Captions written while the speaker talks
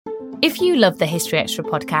If you love the History Extra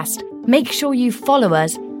podcast, make sure you follow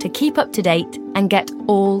us to keep up to date and get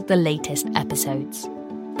all the latest episodes.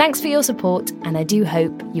 Thanks for your support, and I do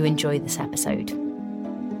hope you enjoy this episode.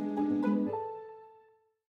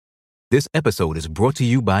 This episode is brought to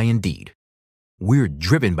you by Indeed. We're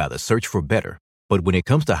driven by the search for better, but when it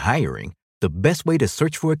comes to hiring, the best way to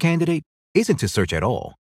search for a candidate isn't to search at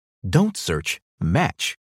all. Don't search,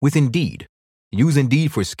 match with Indeed. Use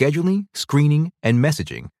Indeed for scheduling, screening, and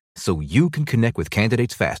messaging so you can connect with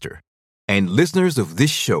candidates faster. And listeners of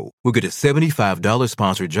this show will get a $75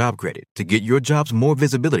 sponsored job credit to get your jobs more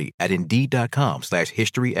visibility at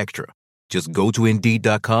Indeed.com/HistoryExtra. Just go to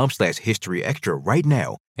Indeed.com/HistoryExtra right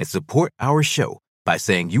now and support our show by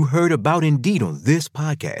saying you heard about Indeed on this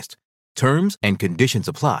podcast. Terms and conditions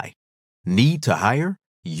apply. Need to hire?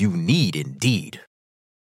 You need Indeed.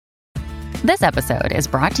 This episode is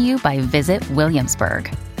brought to you by Visit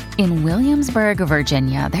Williamsburg. In Williamsburg,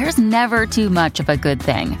 Virginia, there's never too much of a good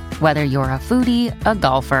thing. Whether you're a foodie, a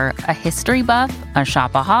golfer, a history buff, a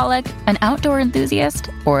shopaholic, an outdoor enthusiast,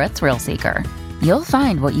 or a thrill seeker, you'll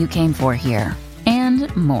find what you came for here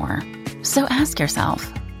and more. So ask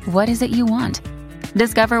yourself, what is it you want?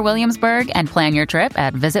 Discover Williamsburg and plan your trip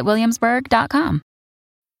at visitwilliamsburg.com.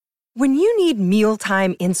 When you need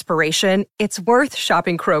mealtime inspiration, it's worth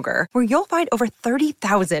shopping Kroger, where you'll find over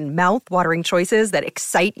 30,000 mouth-watering choices that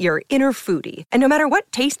excite your inner foodie. And no matter what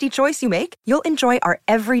tasty choice you make, you'll enjoy our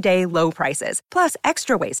everyday low prices, plus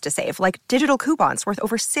extra ways to save, like digital coupons worth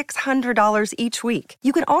over $600 each week.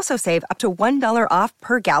 You can also save up to $1 off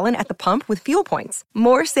per gallon at the pump with fuel points.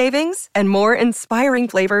 More savings and more inspiring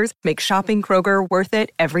flavors make shopping Kroger worth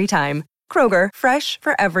it every time. Kroger, fresh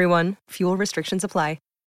for everyone. Fuel restrictions apply.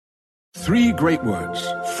 3 great words.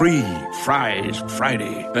 Free Fries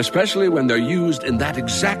Friday. Especially when they're used in that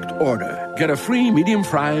exact order. Get a free medium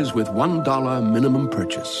fries with $1 minimum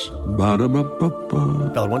purchase.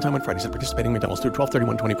 Ba-da-ba-ba-ba. Valid one time on Fridays at participating McDonald's through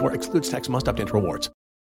 12/31/24. Excludes tax, must opt into rewards.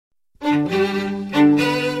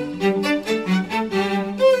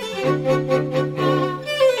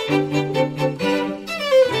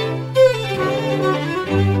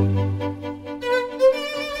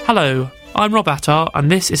 Hello, I'm Rob Attar, and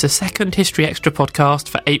this is a second History Extra podcast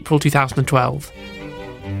for April 2012.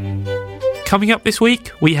 Coming up this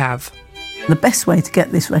week, we have... The best way to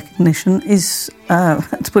get this recognition is,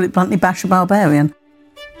 to put it bluntly, bash a barbarian.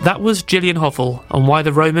 That was Gillian Hovell on why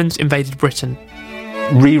the Romans invaded Britain.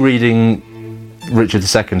 Rereading Richard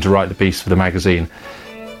II to write the piece for the magazine,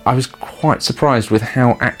 I was quite surprised with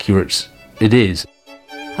how accurate it is.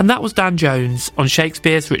 And that was Dan Jones on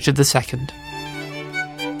Shakespeare's Richard II.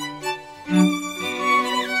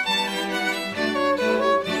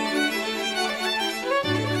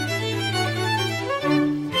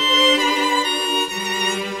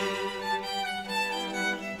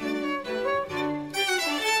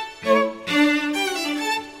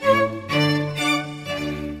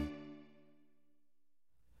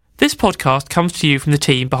 This podcast comes to you from the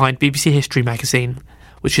team behind BBC History magazine,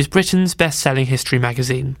 which is Britain's best-selling history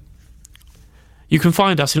magazine. You can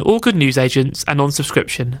find us in all good newsagents and on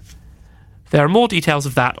subscription. There are more details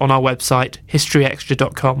of that on our website,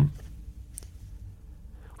 historyextra.com.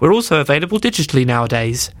 We're also available digitally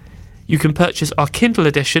nowadays. You can purchase our Kindle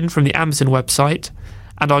edition from the Amazon website,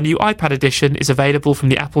 and our new iPad edition is available from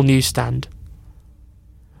the Apple newsstand.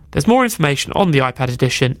 There's more information on the iPad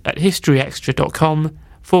edition at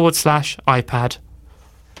historyextra.com/iPad.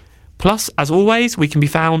 Plus, as always, we can be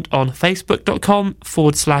found on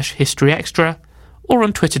facebook.com/historyextra or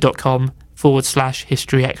on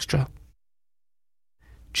twitter.com/historyextra.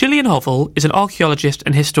 Gillian Hovell is an archaeologist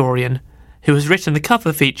and historian who has written the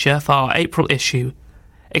cover feature for our April issue,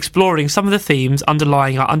 exploring some of the themes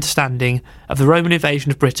underlying our understanding of the Roman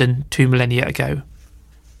invasion of Britain 2 millennia ago.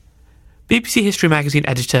 BBC History magazine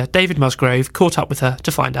editor David Musgrove caught up with her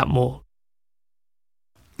to find out more.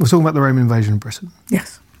 We're talking about the Roman invasion of Britain.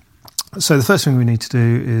 Yes. So the first thing we need to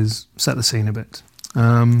do is set the scene a bit.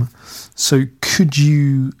 So could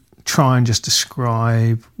you try and just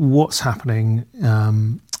describe what's happening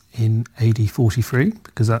in AD 43,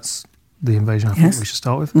 because that's the invasion I think we should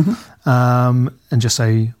start with, and just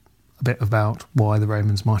say a bit about why the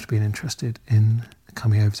Romans might have been interested in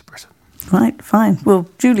coming over to Britain. Right, fine. Well,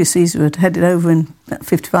 Julius Caesar had headed over in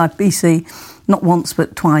 55 BC, not once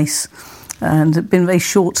but twice, and had been very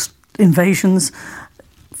short invasions,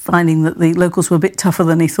 finding that the locals were a bit tougher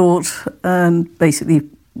than he thought, and basically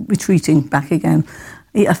retreating back again.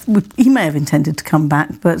 He may have intended to come back,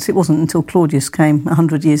 but it wasn't until Claudius came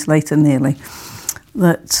 100 years later nearly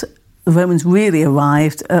that the Romans really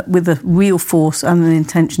arrived with a real force and an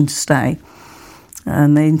intention to stay.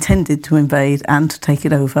 and they intended to invade and to take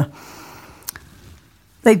it over.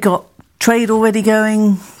 They'd got trade already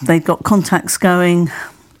going, they'd got contacts going,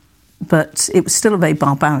 but it was still a very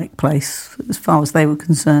barbaric place as far as they were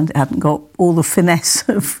concerned. It hadn't got all the finesse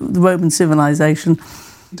of the Roman civilization.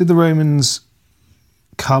 Did the Romans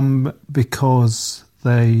come because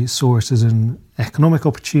they saw it as an economic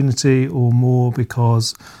opportunity, or more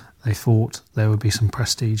because they thought there would be some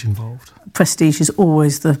prestige involved? Prestige is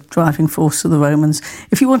always the driving force of the Romans.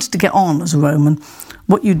 If you wanted to get on as a Roman,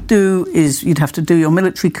 what you'd do is you'd have to do your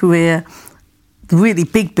military career. The really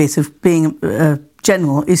big bit of being a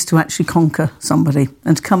general is to actually conquer somebody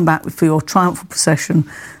and to come back for your triumphal procession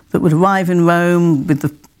that would arrive in Rome with the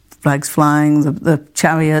flags flying, the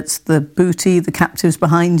chariots, the booty, the captives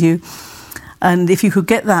behind you. And if you could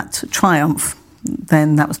get that triumph,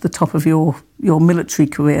 then that was the top of your military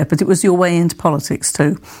career. But it was your way into politics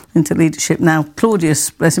too, into leadership. Now,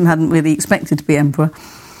 Claudius, bless him, hadn't really expected to be emperor.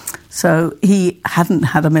 So he hadn't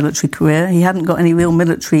had a military career. He hadn't got any real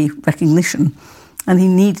military recognition. And he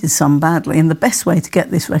needed some badly. And the best way to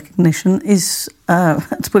get this recognition is,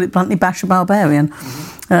 to put it bluntly, bash a barbarian.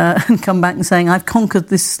 And come back and saying, I've conquered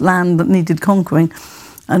this land that needed conquering.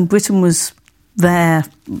 And Britain was there,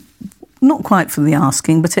 not quite for the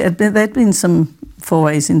asking, but there'd been some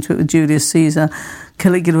forays into it with Julius Caesar.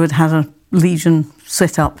 Caligula had had a legion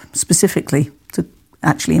set up specifically to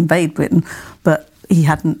actually invade Britain, but he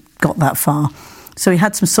hadn't got that far. So he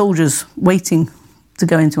had some soldiers waiting to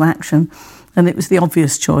go into action, and it was the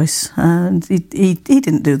obvious choice. And he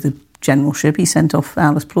didn't do the generalship. He sent off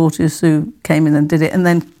Aulus Plautius, who came in and did it. And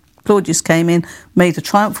then Claudius came in, made a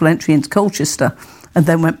triumphal entry into Colchester, and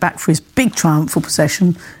then went back for his big triumphal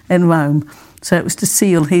procession in Rome. So it was to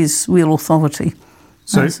seal his real authority.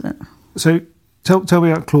 So tell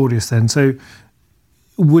me about Claudius then. So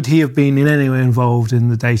would he have been in any way involved in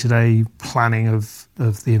the day-to-day planning of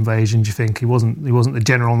the invasion, do you think? He wasn't the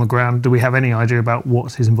general on the ground. Do we have any idea about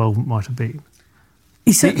what his involvement might have been?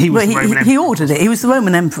 He ordered it. He was the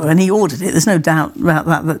Roman emperor and he ordered it. There's no doubt about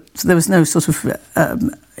that there was no sort of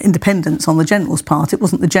independence on the general's part. It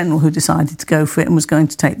wasn't the general who decided to go for it and was going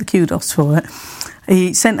to take the kudos for it.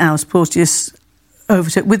 He sent Aulus Plautius over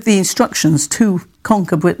to it with the instructions to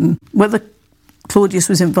conquer Britain. Whether Claudius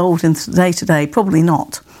was involved in the day-to-day, probably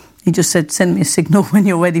not. He just said, send me a signal when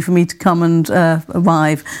you're ready for me to come and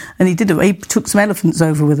arrive. And he did it. He took some elephants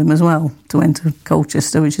over with him as well to enter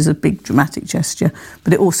Colchester, which is a big dramatic gesture.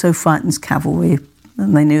 But it also frightens cavalry,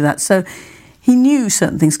 and they knew that. So he knew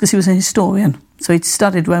certain things because he was a historian. So he'd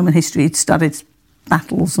studied Roman history, he'd studied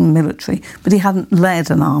battles and military, but he hadn't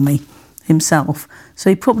led an army himself. So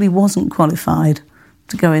he probably wasn't qualified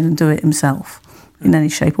to go in and do it himself in any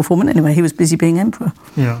shape or form. And anyway, he was busy being emperor.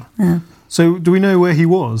 Yeah. So do we know where he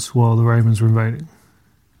was while the Romans were invading?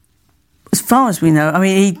 As far as we know, I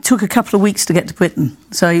mean, he took a couple of weeks to get to Britain.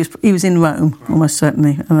 So he was in Rome, almost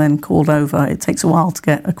certainly, and then called over. It takes a while to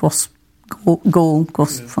get across Gaul,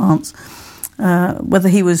 across France. Whether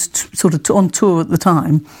he was sort of on tour at the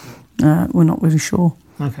time, we're not really sure.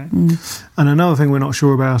 Okay. And another thing we're not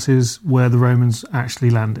sure about is where the Romans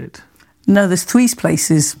actually landed. No, there's 3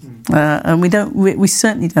 places, and we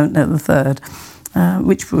certainly don't know the third.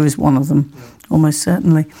 Richborough is one of them, almost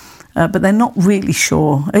certainly. But they're not really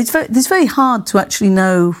sure. It's very hard to actually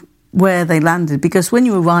know where they landed, because when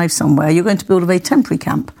you arrive somewhere, you're going to build a very temporary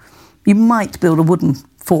camp. You might build a wooden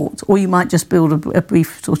fort, or you might just build a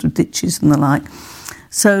brief sort of ditches and the like.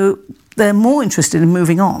 So they're more interested in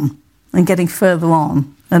moving on and getting further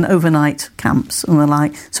on, and overnight camps and the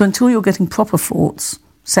like. So until you're getting proper forts,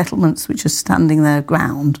 settlements which are standing their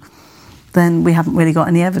ground, then we haven't really got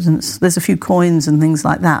any evidence. There's a few coins and things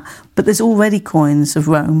like that, but there's already coins of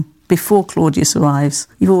Rome before Claudius arrives.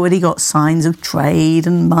 You've already got signs of trade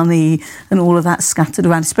and money and all of that scattered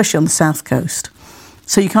around, especially on the south coast.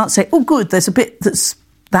 So you can't say, oh good, there's a bit that's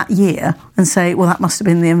that year, and say, well, that must have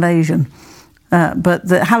been the invasion. But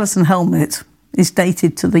the Hallerton helmet is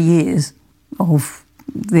dated to the years of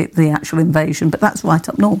the actual invasion, but that's right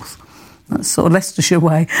up north. That's sort of Leicestershire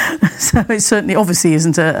way. So it certainly obviously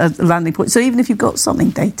isn't a landing point. So even if you've got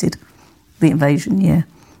something dated, the invasion year,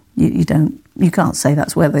 you can't say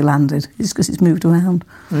that's where they landed. It's because it's moved around.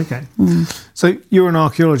 Okay. So you're an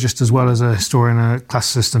archaeologist as well as a historian, a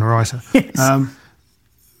classicist and a writer. Yes.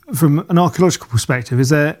 From an archaeological perspective, is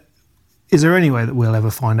there any way that we'll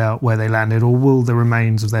ever find out where they landed, or will the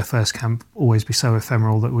remains of their first camp always be so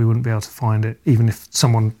ephemeral that we wouldn't be able to find it, even if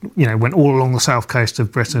someone went all along the south coast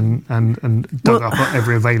of Britain and dug up at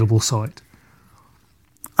every available site?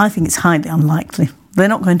 I think it's highly unlikely. They're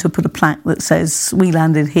not going to put a plaque that says we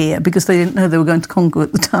landed here, because they didn't know they were going to conquer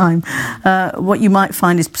at the time. What you might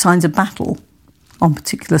find is signs of battle on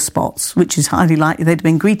particular spots, which is highly likely they'd have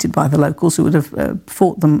been greeted by the locals who would have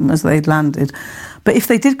fought them as they'd landed. But if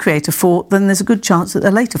they did create a fort, then there's a good chance that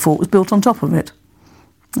a later fort was built on top of it.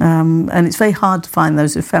 And it's very hard to find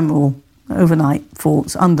those ephemeral overnight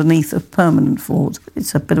forts underneath a permanent fort.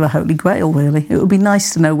 It's a bit of a holy grail, really. It would be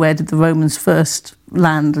nice to know where did the Romans first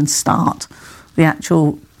land and start the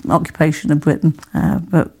actual occupation of Britain.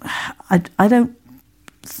 But I don't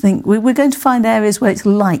think... We're going to find areas where it's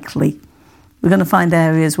likely. We're going to find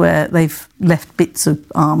areas where they've left bits of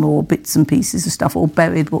armour or bits and pieces of stuff or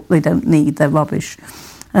buried what they don't need, their rubbish.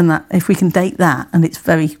 And that if we can date that and it's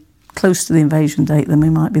very close to the invasion date, then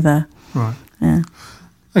we might be there. Right. Yeah.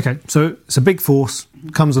 Okay, so it's a big force,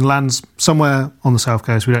 comes and lands somewhere on the south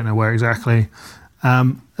coast. We don't know where exactly.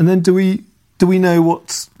 And then do we know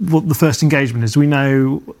what the first engagement is? Do we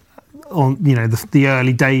know on the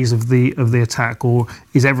early days of the attack, or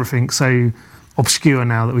is everything so obscure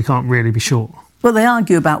now that we can't really be sure? Well, they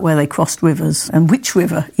argue about where they crossed rivers and which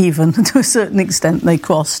river, even to a certain extent, they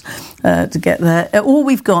crossed to get there. All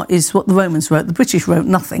we've got is what the Romans wrote. The British wrote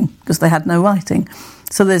nothing because they had no writing.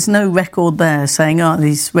 So there's no record there saying,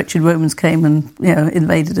 these wretched Romans came and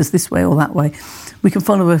invaded us this way or that way. We can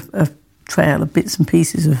follow a trail of bits and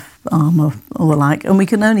pieces of armour or the like, and we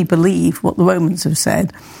can only believe what the Romans have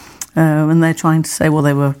said. And they're trying to say, well,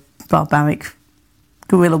 they were barbaric,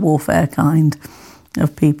 guerrilla warfare kind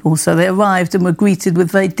of people. So they arrived and were greeted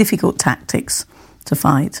with very difficult tactics to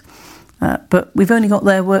fight. But we've only got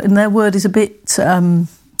their word, and their word is a bit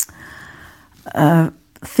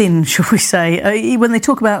thin, shall we say. When they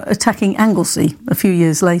talk about attacking Anglesey a few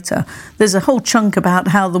years later, there's a whole chunk about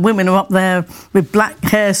how the women are up there with black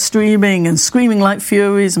hair streaming and screaming like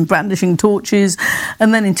furies and brandishing torches,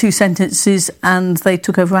 and then in 2 sentences, and they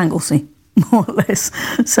took over Anglesey, more or less.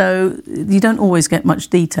 So you don't always get much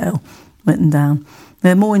detail written down.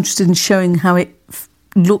 They're more interested in showing how it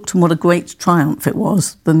looked and what a great triumph it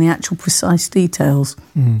was than the actual precise details.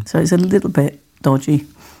 So it's a little bit dodgy.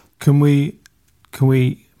 Can we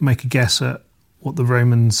make a guess at what the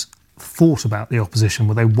Romans thought about the opposition?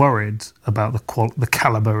 Were they worried about the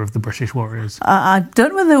calibre of the British warriors? I don't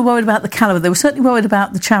know whether they were worried about the calibre. They were certainly worried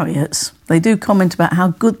about the chariots. They do comment about how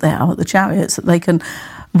good they are at the chariots, that they can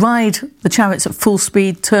ride the chariots at full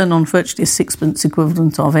speed, turn on virtually a sixpence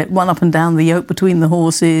equivalent of it, run up and down the yoke between the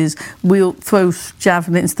horses, throw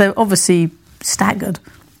javelins. They're obviously staggered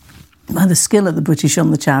by the skill of the British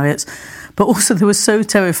on the chariots. But also they were so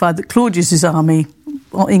terrified that Claudius's army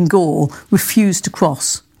in Gaul refused to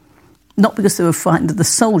cross. Not because they were frightened of the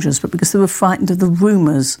soldiers, but because they were frightened of the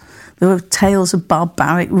rumours. There were tales of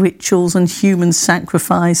barbaric rituals and human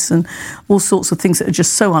sacrifice and all sorts of things that are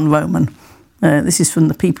just so un-Roman. This is from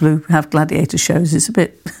the people who have gladiator shows. It's a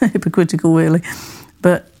bit hypocritical, really.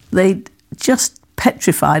 But they just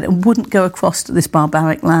petrified and wouldn't go across to this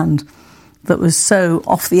barbaric land that was so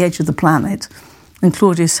off the edge of the planet. And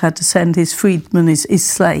Claudius had to send his freedman, his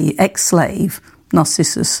ex-slave,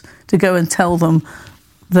 Narcissus, to go and tell them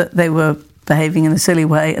that they were behaving in a silly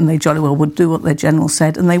way, and they jolly well would do what their general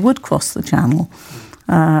said, and they would cross the channel.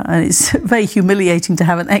 And it's very humiliating to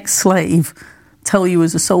have an ex-slave tell you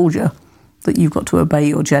as a soldier that you've got to obey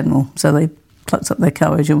your general. So they plucked up their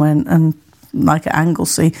courage and went, and like at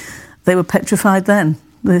Anglesey, they were petrified then.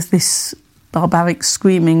 There's this barbaric,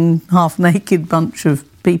 screaming, half-naked bunch of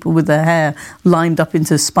people with their hair lined up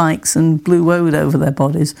into spikes and blue woad over their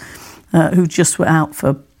bodies, who just were out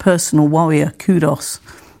for personal warrior kudos,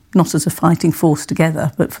 not as a fighting force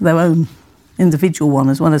together, but for their own individual one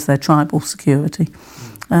as well as their tribal security.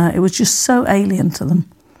 It was just so alien to them.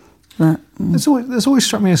 It's always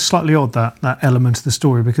struck me as slightly odd, that element of the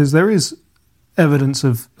story, because there is evidence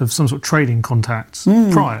of some sort of trading contacts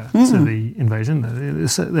prior to the invasion.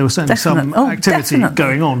 There was certainly some activity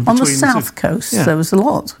going on between the south coast. Yeah. There was a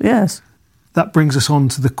lot, yes. That brings us on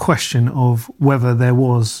to the question of whether there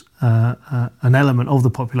was an element of the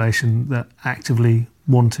population that actively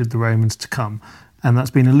wanted the Romans to come, and that's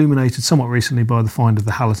been illuminated somewhat recently by the find of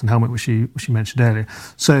the Hallerton helmet, which you mentioned earlier.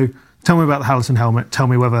 So tell me about the Hallerton helmet. Tell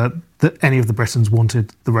me whether any of the Britons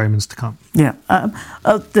wanted the Romans to come. Yeah,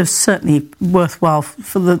 they're certainly worthwhile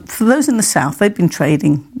for those in the south. They'd been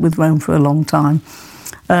trading with Rome for a long time,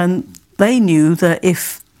 and they knew that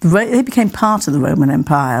if they became part of the Roman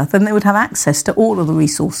Empire, then they would have access to all of the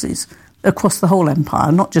resources across the whole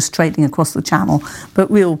empire, not just trading across the Channel, but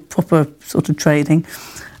real proper sort of trading.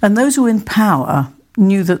 And those who were in power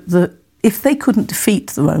knew that if they couldn't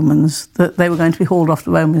defeat the Romans, that they were going to be hauled off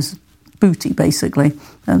the Romans' booty, basically,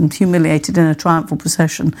 and humiliated in a triumphal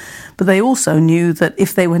procession. But they also knew that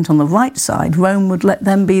if they went on the right side, Rome would let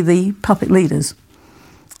them be the puppet leaders.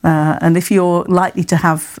 And if you're likely to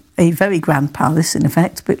have a very grand palace, in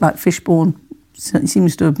effect, a bit like Fishbourne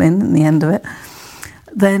seems to have been in the end of it,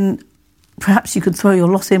 then perhaps you could throw your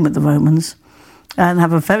lot in with the Romans and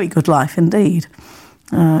have a very good life indeed.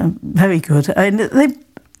 Very good. And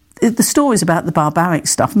the stories about the barbaric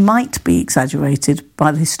stuff might be exaggerated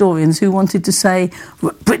by the historians who wanted to say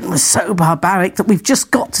Britain was so barbaric that we've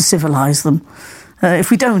just got to civilise them.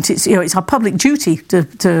 If we don't, it's our public duty to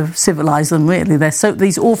civilise them, really. They're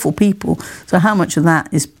these awful people. So how much of that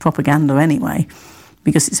is propaganda anyway?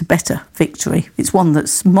 Because it's a better victory. It's one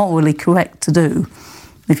that's morally correct to do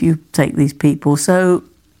if you take these people. So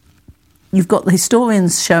you've got the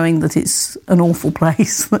historians showing that it's an awful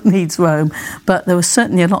place that needs Rome, but there were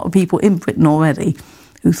certainly a lot of people in Britain already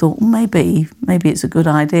who thought, maybe it's a good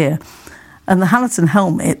idea. And the Hallaton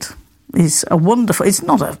helmet is a wonderful... It's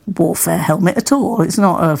not a warfare helmet at all. It's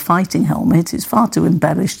not a fighting helmet. It's far too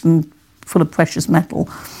embellished and full of precious metal.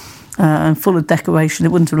 And full of decoration.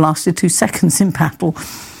 It wouldn't have lasted 2 seconds in battle.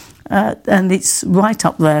 And it's right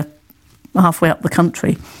up there, halfway up the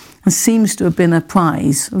country, and seems to have been a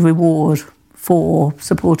prize, a reward for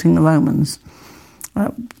supporting the Romans.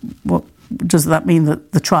 What does that mean,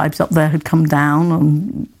 that the tribes up there had come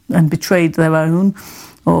down and betrayed their own?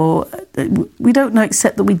 Or we don't know,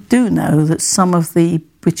 except that we do know that some of the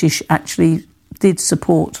British actually did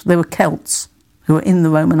support. There were Celts who were in the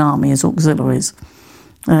Roman army as auxiliaries.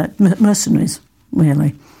 Mercenaries,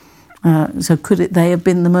 really. So could they have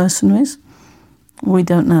been the mercenaries? We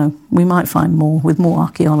don't know. We might find more with more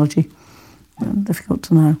archaeology. Difficult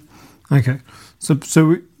to know. Okay,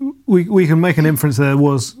 so we can make an inference there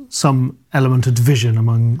was some element of division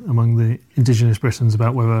among the indigenous Britons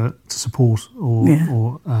about whether to support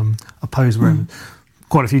or oppose Romans.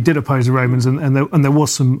 Quite a few did oppose the Romans, and there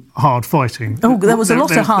was some hard fighting. Oh, there was a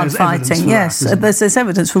lot of hard fighting, yes. There's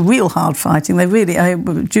evidence for real hard fighting. They really...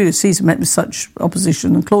 Julius Caesar met with such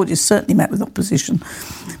opposition, and Claudius certainly met with opposition.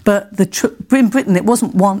 But in Britain, it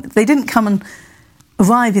wasn't one... They didn't come and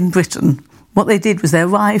arrive in Britain. What they did was they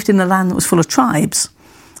arrived in a land that was full of tribes,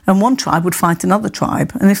 and one tribe would fight another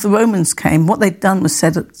tribe. And if the Romans came, what they'd done was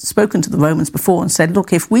spoken to the Romans before and said,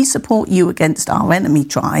 look, if we support you against our enemy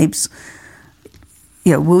tribes...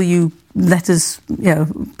 will you let us,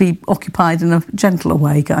 be occupied in a gentler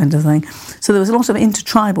way, kind of thing. So there was a lot of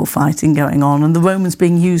intertribal fighting going on, and the Romans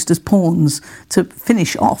being used as pawns to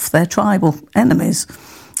finish off their tribal enemies.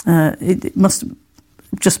 It must have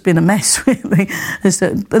just been a mess, really.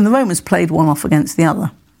 And the Romans played one off against the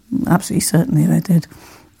other. Absolutely, certainly they did.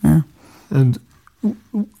 Yeah. And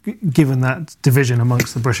given that division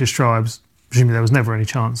amongst the British tribes, presumably there was never any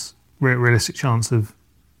realistic chance of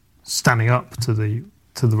standing up to the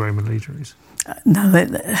Roman legionaries. No,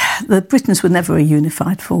 the Britons were never a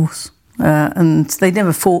unified force, and they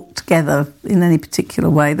never fought together in any particular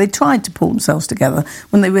way. They tried to pull themselves together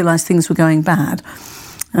when they realised things were going bad,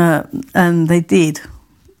 and they did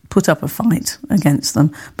put up a fight against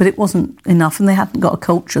them, but it wasn't enough, and they hadn't got a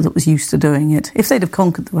culture that was used to doing it. If they'd have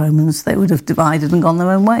conquered the Romans, they would have divided and gone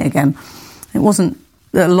their own way again. It wasn't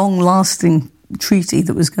a long-lasting treaty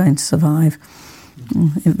that was going to survive.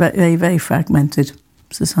 Very, very fragmented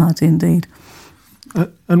society indeed.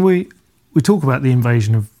 And we talk about the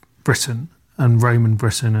invasion of Britain and Roman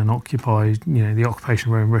Britain and the occupation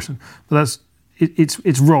of Roman Britain, but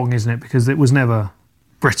it's wrong, isn't it? Because it was never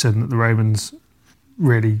Britain that the Romans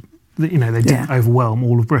really, they didn't overwhelm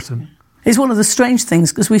all of Britain. It's one of the strange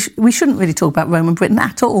things, because we shouldn't really talk about Roman Britain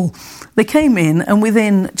at all. They came in, and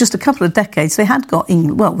within just a couple of decades, they had got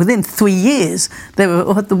England. Well, within 3 years, they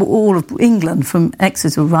had all of England from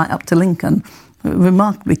Exeter right up to Lincoln. A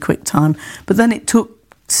remarkably quick time. But then it took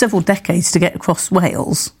several decades to get across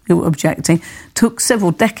Wales, who were objecting. Took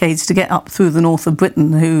several decades to get up through the north of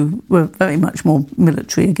Britain, who were very much more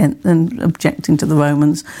military against and objecting to the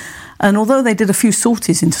Romans. And although they did a few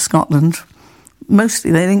sorties into Scotland, mostly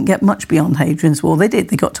they didn't get much beyond Hadrian's Wall. They did.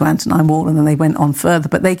 They got to Antonine Wall and then they went on further,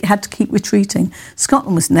 but they had to keep retreating.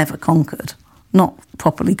 Scotland was never conquered, not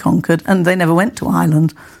properly conquered, and they never went to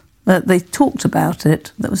Ireland. They talked about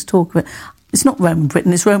it. There was talk of it. It's not Roman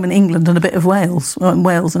Britain, it's Roman England and a bit of Wales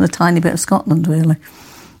and a tiny bit of Scotland, really.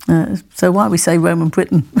 So why we say Roman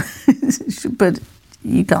Britain? But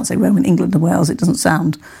you can't say Roman England and Wales. It doesn't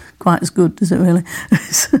sound quite as good, does it, really?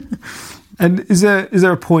 And is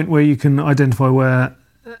there a point where you can identify where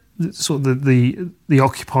sort of the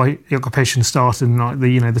occupation started and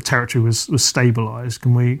the territory was stabilised?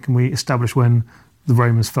 Can we establish when the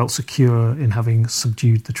Romans felt secure in having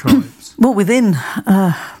subdued the tribes?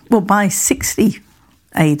 Well, by 60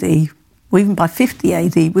 AD, or even by 50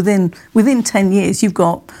 AD, within 10 years, you've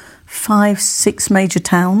got 5-6 major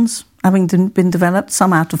towns having been developed,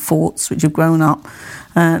 some out of forts which have grown up,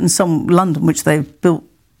 and some London which they've built,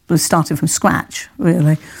 started from scratch,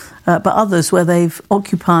 really. But others where they've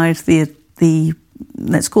occupied the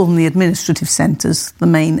let's call them the administrative centres, the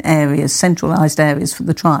main areas, centralised areas for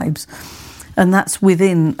the tribes. And that's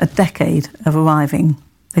within a decade of arriving.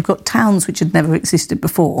 They've got towns which had never existed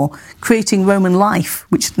before, creating Roman life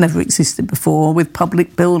which had never existed before, with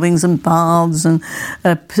public buildings and baths and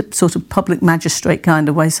a sort of public magistrate kind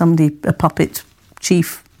of way, a puppet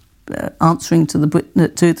chief answering to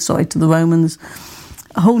the Romans.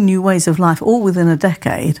 A whole new ways of life, all within a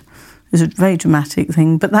decade. It's a very dramatic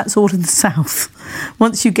thing, but that's all in the south.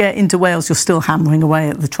 Once you get into Wales, you're still hammering away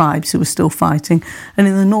at the tribes who are still fighting. And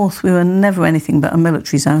in the north, we were never anything but a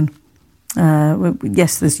military zone.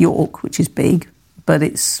 Yes, there's York, which is big, but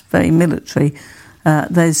it's very military.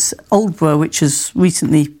 There's Aldborough, which has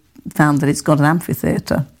recently found that it's got an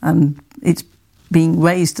amphitheatre, and it's being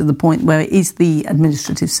raised to the point where it is the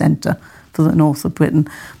administrative centre for the north of Britain.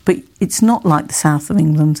 But it's not like the south of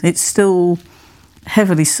England. It's still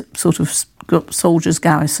heavily sort of got soldiers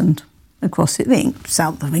garrisoned across it. The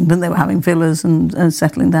south of England, they were having villas and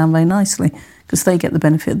settling down very nicely because they get the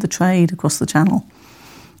benefit of the trade across the Channel.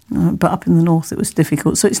 But up in the north, it was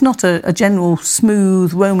difficult. So it's not a general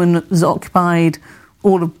smooth Roman has occupied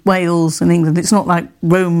all of Wales and England. It's not like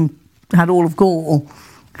Rome had all of Gaul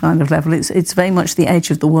kind of level. It's very much the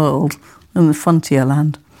edge of the world and the frontier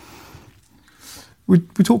land. We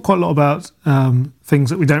talk quite a lot about things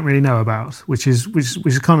that we don't really know about, which is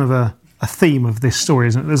kind of a theme of this story,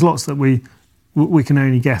 isn't it? There's lots that we can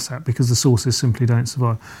only guess at because the sources simply don't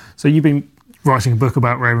survive. So you've been writing a book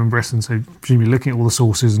about Roman Britain, so presumably looking at all the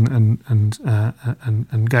sources and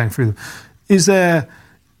going through them. Is there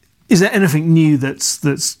anything new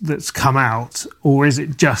that's come out, or is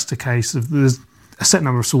it just a case of there's a set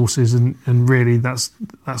number of sources and really that's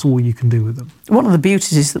all you can do with them? One of the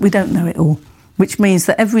beauties is that we don't know it all, which means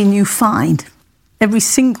that every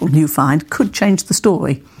single new find could change the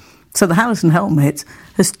story. So the Haliton helmet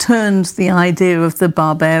has turned the idea of the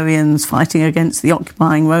barbarians fighting against the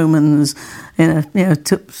occupying Romans in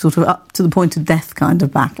sort of up to the point of death kind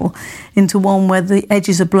of battle into one where the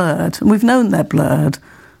edges are blurred. And we've known they're blurred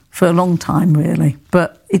for a long time, really.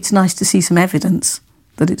 But it's nice to see some evidence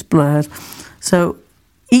that it's blurred. So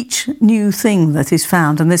each new thing that is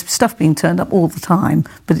found, and there's stuff being turned up all the time,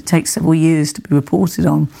 but it takes several years to be reported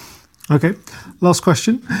on. Okay, last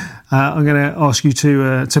question. I'm going to ask you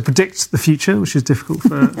to predict the future, which is difficult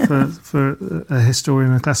for a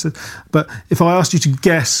historian and a classicist. But if I asked you to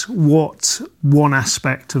guess what one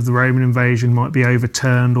aspect of the Roman invasion might be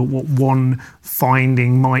overturned, or what one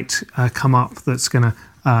finding might come up that's going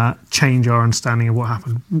to change our understanding of what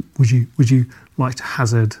happened, would you like to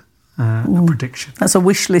hazard a prediction? That's a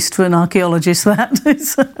wish list for an archaeologist, that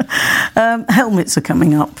is. Helmets are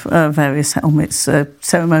coming up, various helmets.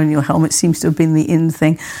 Ceremonial helmets seems to have been the in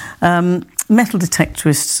thing. Metal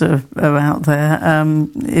detectorists are out there.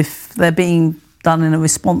 If they're being done in a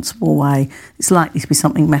responsible way, it's likely to be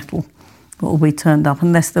something metal that will be turned up,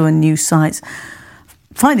 unless there are new sites.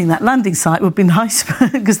 Finding that landing site would be nice,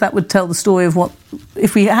 because that would tell the story of what...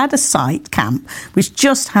 If we had a site, camp, which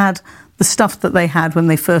just had the stuff that they had when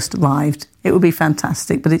they first arrived, it would be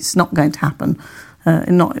fantastic, but it's not going to happen,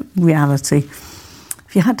 not in reality.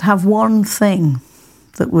 If you had to have one thing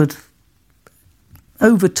that would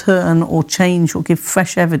overturn or change or give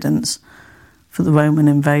fresh evidence for the Roman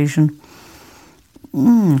invasion,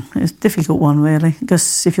 it's a difficult one, really,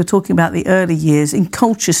 because if you're talking about the early years, in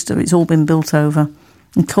Colchester it's all been built over,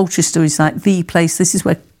 and Colchester is like the place. This is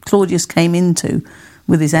where Claudius came into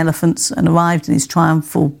with his elephants and arrived in his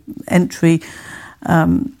triumphal entry.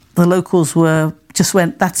 The locals just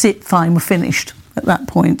went, that's it, fine, we're finished at that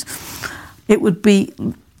point. It would be,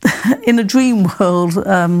 in a dream world,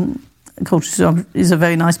 Colchester is a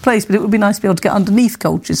very nice place, but it would be nice to be able to get underneath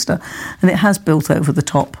Colchester, and it has built over the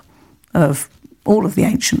top of all of the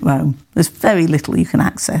ancient Rome. There's very little you can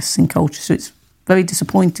access in Colchester. It's very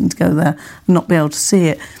disappointing to go there and not be able to see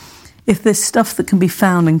it. If there's stuff that can be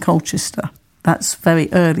found in Colchester, that's very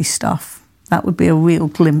early stuff. That would be a real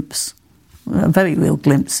glimpse, a very real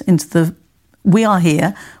glimpse into the we are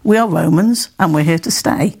here, we are Romans, and we're here to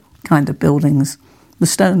stay kind of buildings. The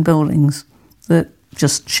stone buildings that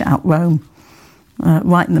just shout Rome,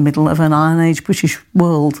 right in the middle of an Iron Age British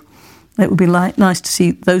world. It would be nice to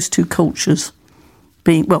see those two cultures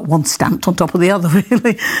being, well, one stamped on top of the other,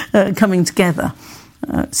 really, coming together.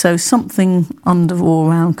 So something under or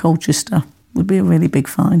around Colchester would be a really big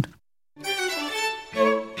find.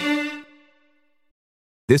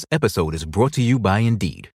 This episode is brought to you by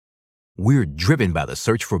Indeed. We're driven by the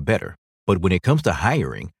search for better, but when it comes to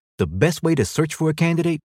hiring, the best way to search for a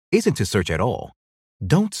candidate isn't to search at all.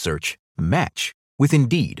 Don't search, match with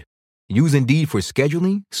Indeed. Use Indeed for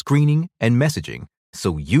scheduling, screening, and messaging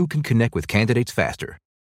so you can connect with candidates faster.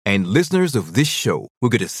 And listeners of this show will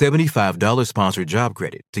get a $75 sponsored job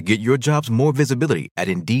credit to get your jobs more visibility at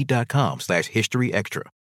Indeed.com/HistoryExtra.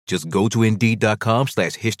 Just go to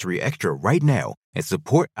Indeed.com/HistoryExtra right now and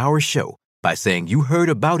support our show by saying you heard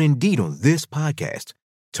about Indeed on this podcast.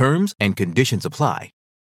 Terms and conditions apply.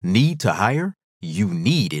 Need to hire? You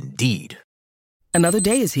need Indeed. Another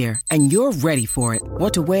day is here, and you're ready for it.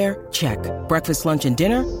 What to wear? Check. Breakfast, lunch, and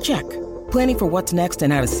dinner? Check. Planning for what's next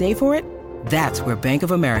and how to save for it? That's where Bank of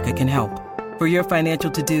America can help. For your financial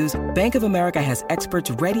to-dos, Bank of America has experts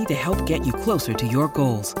ready to help get you closer to your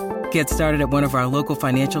goals. Get started at one of our local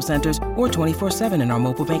financial centers or 24/7 in our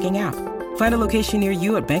mobile banking app. Find a location near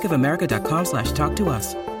you at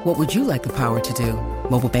bankofamerica.com/talktous. What would you like the power to do?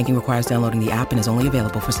 Mobile banking requires downloading the app and is only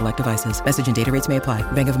available for select devices. Message and data rates may apply.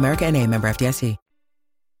 Bank of America N.A., member FDIC.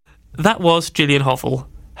 That was Gillian Hovel.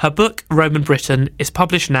 Her book, Roman Britain, is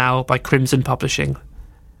published now by Crimson Publishing.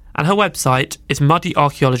 And her website is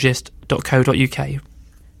muddyarchaeologist.co.uk.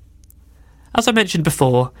 As I mentioned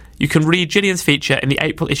before, you can read Gillian's feature in the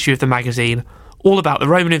April issue of the magazine, all about the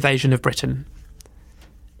Roman invasion of Britain.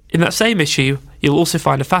 In that same issue, you'll also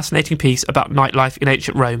find a fascinating piece about nightlife in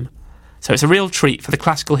ancient Rome, so it's a real treat for the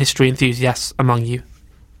classical history enthusiasts among you.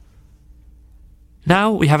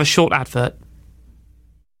 Now we have a short advert.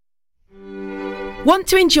 Want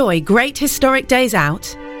to enjoy great historic days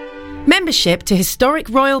out? Membership to Historic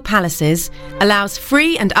Royal Palaces allows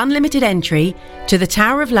free and unlimited entry to the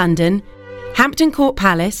Tower of London, Hampton Court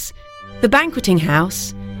Palace, the Banqueting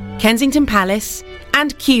House, Kensington Palace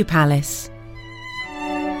and Kew Palace.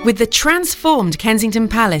 With the transformed Kensington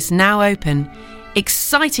Palace now open,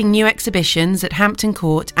 exciting new exhibitions at Hampton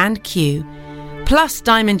Court and Kew, plus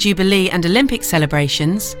Diamond Jubilee and Olympic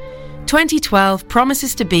celebrations, 2012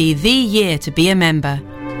 promises to be the year to be a member.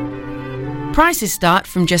 Prices start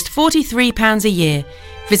from just £43 a year.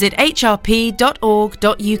 Visit hrp.org.uk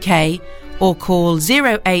or call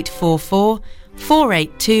 0844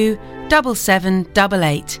 482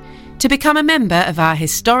 7788 to become a member of our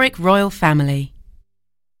historic royal family.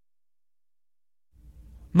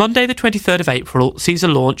 Monday the 23rd of April sees the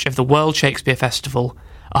launch of the World Shakespeare Festival,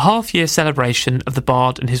 a half-year celebration of the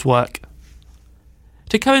bard and his work.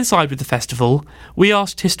 To coincide with the festival, we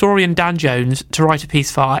asked historian Dan Jones to write a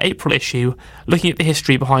piece for our April issue looking at the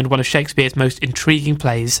history behind one of Shakespeare's most intriguing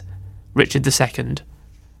plays, Richard II.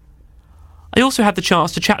 I also had the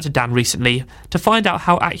chance to chat to Dan recently to find out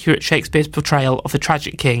how accurate Shakespeare's portrayal of the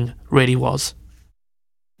tragic king really was.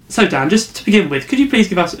 So Dan, just to begin with, could you please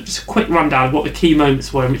give us just a quick rundown of what the key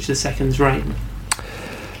moments were in Richard II's reign?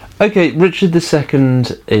 Okay, Richard II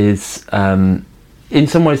is in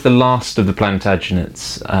some ways the last of the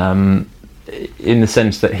Plantagenets, in the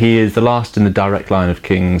sense that he is the last in the direct line of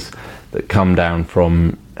kings that come down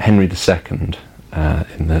from Henry II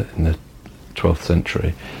in the 12th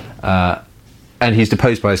century. And he's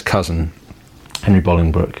deposed by his cousin, Henry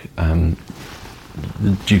Bolingbroke, the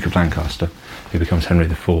Duke of Lancaster, who becomes Henry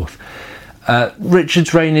IV.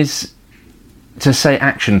 Richard's reign is, to say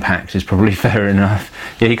action-packed is probably fair enough.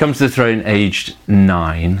 Yeah, he comes to the throne aged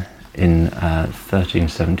 9 in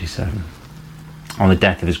 1377, on the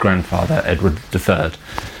death of his grandfather, Edward III.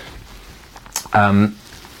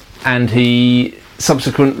 And he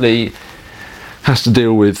subsequently has to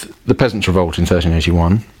deal with the Peasants' Revolt in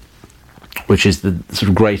 1381, which is the sort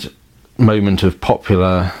of great moment of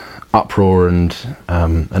popular uproar and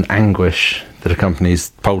anguish that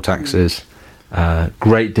accompanies poll taxes,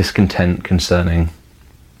 great discontent concerning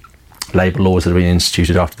labour laws that have been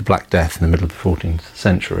instituted after the Black Death in the middle of the 14th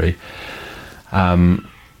century.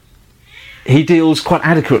 He deals quite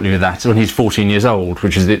adequately with that when he's 14 years old,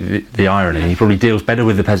 which is the irony. He probably deals better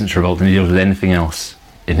with the Peasants' Revolt than he deals with anything else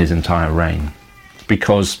in his entire reign.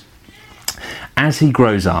 Because as he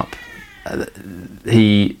grows up,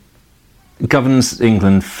 he governs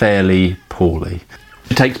England fairly poorly.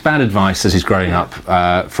 He takes bad advice as he's growing up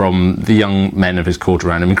from the young men of his court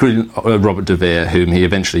around him, including Robert de Vere, whom he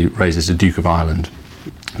eventually raises to Duke of Ireland,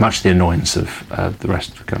 much to the annoyance of the rest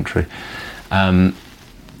of the country. In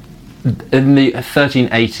the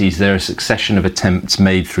 1380s, there are a succession of attempts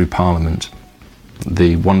made through Parliament,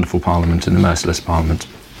 the wonderful Parliament and the merciless Parliament.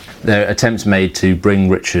 There are attempts made to bring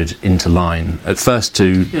Richard into line, at first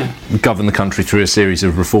to govern the country through a series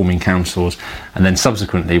of reforming councils, and then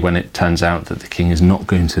subsequently, when it turns out that the king is not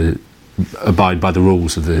going to abide by the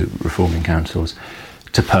rules of the reforming councils,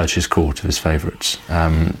 to purge his court of his favourites,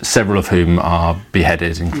 several of whom are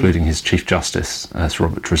beheaded, including his Chief Justice, Sir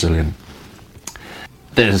Robert Tresilian.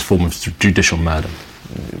 there's a form of judicial murder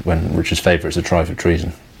when Richard's favourites are tried for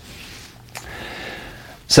treason.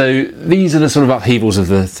 So these are the sort of upheavals of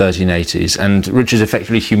the 1380s, and Richard's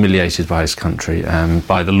effectively humiliated by his country,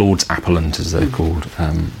 by the Lords Appellant, as they're called,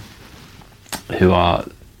 who are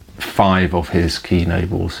 5 of his key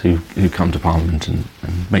nobles who come to Parliament and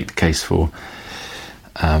make the case for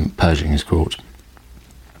purging his court.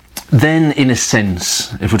 Then, in a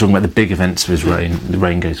sense, if we're talking about the big events of his reign, the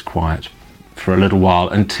reign goes quiet for a little while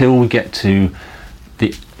until we get to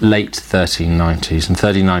the late 1390s and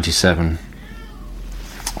 1397,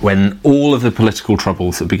 when all of the political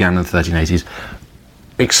troubles that began in the 1380s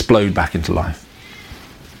explode back into life.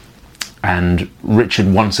 And Richard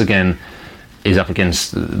once again is up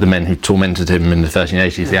against the men who tormented him in the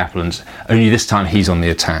 1380s, the Appellants, only this time he's on the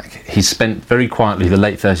attack. He's spent very quietly the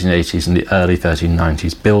late 1380s and the early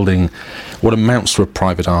 1390s building what amounts to a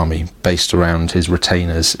private army based around his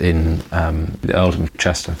retainers in the earldom of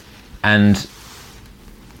Chester. And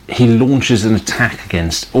he launches an attack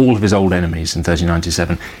against all of his old enemies in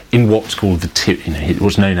 1397 in what's called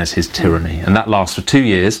what's known as his tyranny. And that lasts for 2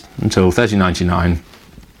 years until 1399,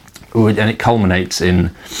 and it culminates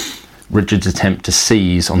in Richard's attempt to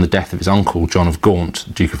seize, on the death of his uncle, John of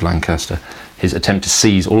Gaunt, Duke of Lancaster, his attempt to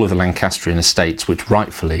seize all of the Lancastrian estates, which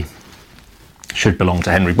rightfully should belong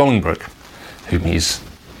to Henry Bolingbroke, whom he's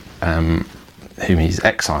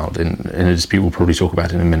exiled in a dispute we'll probably talk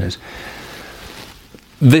about in a minute.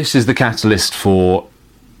 This is the catalyst for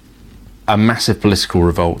a massive political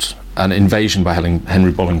revolt, an invasion by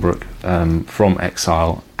Henry Bolingbroke from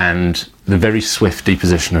exile, and the very swift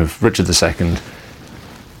deposition of Richard II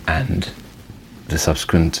and the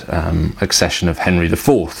subsequent accession of Henry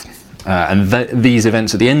IV. These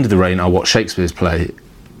events at the end of the reign are what Shakespeare's play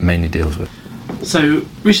mainly deals with. So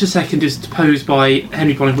Richard II is deposed by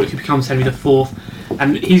Henry Bolingbroke, who becomes Henry IV,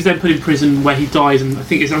 and he's then put in prison where he dies, and I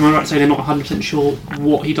think, am I right to say they're not 100% sure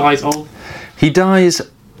what he dies of? He dies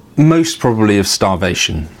most probably of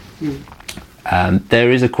starvation. There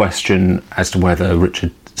is a question as to whether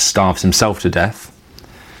Richard starves himself to death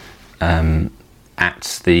with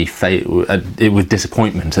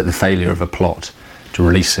disappointment at the failure of a plot to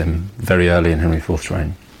release him very early in Henry IV's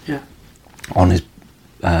reign, on his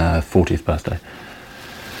 40th birthday.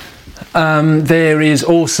 There is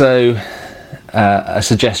also a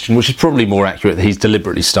suggestion, which is probably more accurate, that he's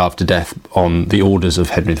deliberately starved to death on the orders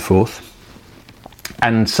of Henry IV.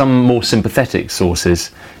 And some more sympathetic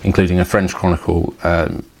sources, including a French chronicle,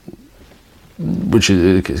 which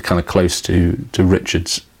is kind of close to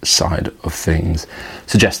Richard's side of things,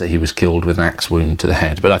 suggest that he was killed with an axe wound to the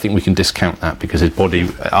head. But I think we can discount that because his body,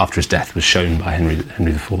 after his death, was shown by Henry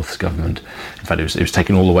IV's government. In fact, it was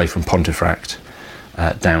taken all the way from Pontefract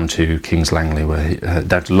down to King's Langley,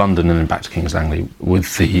 down to London and then back to King's Langley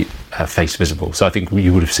with the face visible. So I think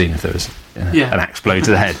you would have seen if there was an axe blow to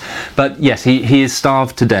the head. But yes, he is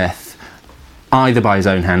starved to death, either by his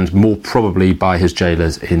own hand, more probably by his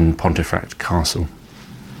jailers in Pontefract Castle.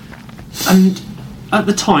 And at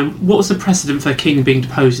the time, what was the precedent for a king being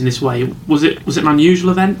deposed in this way? Was it an unusual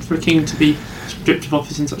event for a king to be stripped of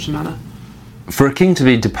office in such a manner? For a king to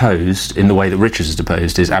be deposed in the way that Richard is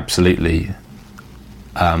deposed is absolutely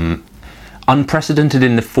unprecedented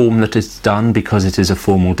in the form that it's done, because it is a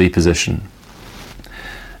formal deposition.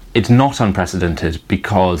 It's not unprecedented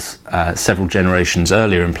because several generations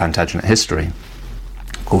earlier in Plantagenet history,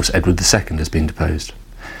 of course, Edward II has been deposed.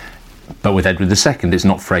 But with Edward II, it's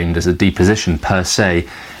not framed as a deposition per se.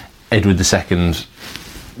 Edward II,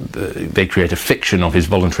 they create a fiction of his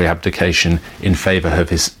voluntary abdication in favour of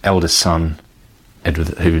his eldest son, Edward,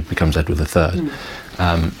 who becomes Edward III.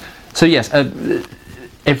 So yes,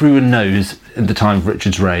 everyone knows at the time of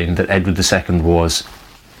Richard's reign that Edward II was,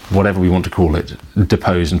 whatever we want to call it,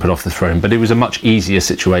 deposed and put off the throne. But it was a much easier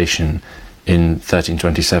situation in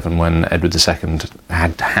 1327 when Edward II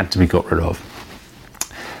had to be got rid of.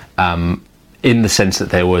 In the sense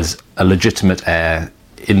that there was a legitimate heir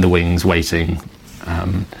in the wings waiting,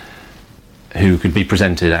 who could be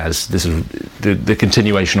presented as the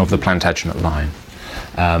continuation of the Plantagenet line.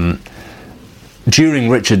 During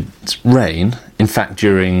Richard's reign, in fact,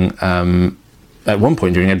 at one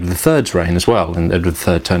point during Edward III's reign as well, and Edward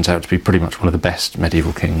III turns out to be pretty much one of the best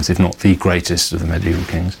medieval kings, if not the greatest of the medieval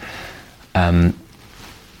kings.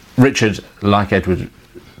 Richard, like Edward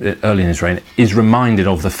early in his reign, is reminded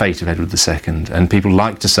of the fate of Edward II, and people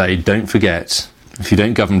like to say, don't forget, if you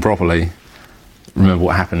don't govern properly, remember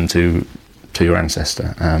what happened to your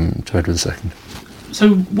ancestor, to Edward II.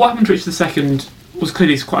 So what happened to Richard II was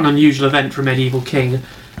clearly quite an unusual event for a medieval king.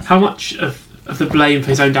 How much of the blame for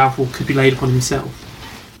his own downfall could be laid upon himself?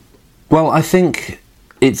 Well, I think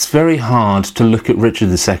it's very hard to look at Richard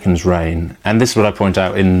II's reign, and this is what I point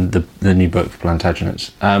out in the new book, The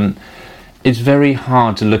Plantagenets. It's very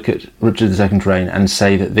hard to look at Richard II's reign and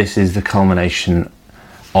say that this is the culmination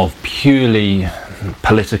of purely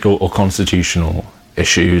political or constitutional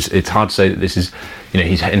issues. It's hard to say that this is, he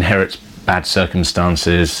inherits bad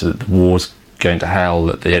circumstances, that the war's going to hell,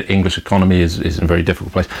 that the English economy is in a very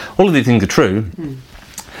difficult place. All of these things are true,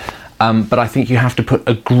 but I think you have to put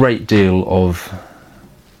a great deal of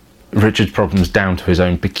Richard's problems down to his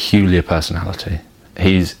own peculiar personality.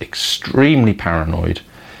 He's extremely paranoid.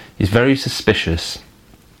 He's very suspicious.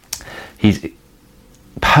 He's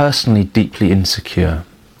personally deeply insecure.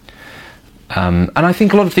 And I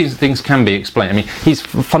think a lot of these things can be explained. I mean, he's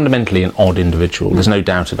fundamentally an odd individual. There's no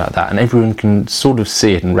doubt about that. And everyone can sort of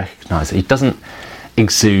see it and recognise it. He doesn't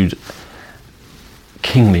exude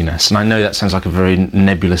kingliness. And I know that sounds like a very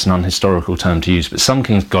nebulous and unhistorical term to use, but some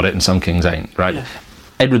kings got it and some kings ain't, right? Yeah.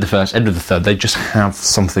 Edward I, Edward III, they just have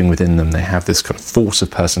something within them. They have this kind of force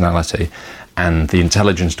of personality and the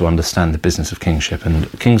intelligence to understand the business of kingship.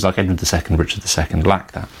 And kings like Edward II, Richard II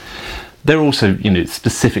lack that. There are also,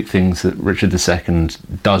 specific things that Richard II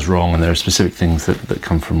does wrong, and there are specific things that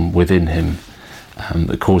come from within him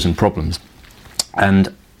that cause him problems.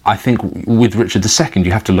 And I think with Richard II,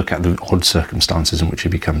 you have to look at the odd circumstances in which he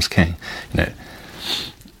becomes king.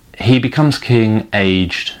 He becomes king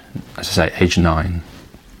aged 9.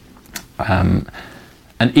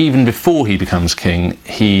 And even before he becomes king,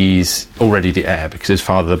 he's already the heir, because his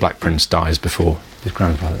father, the Black Prince, dies before his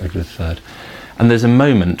grandfather, Edward III. And there's a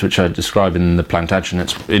moment, which I describe in the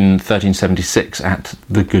Plantagenets, in 1376 at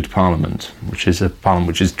the Good Parliament, which is a parliament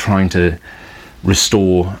which is trying to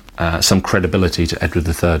restore some credibility to Edward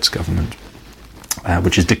III's government,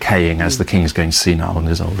 which is decaying as the king's going senile in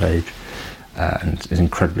his old age and is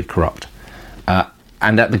incredibly corrupt.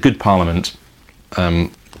 And at the Good Parliament,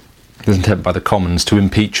 it was intended by the Commons to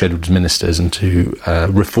impeach Edward's ministers and to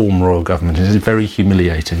reform royal government. It is very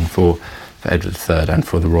humiliating for Edward III and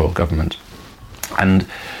for the royal government. And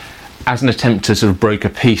as an attempt to sort of break a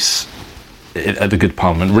peace at the Good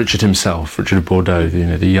Parliament, Richard himself, Richard of Bordeaux,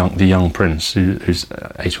 the young prince who's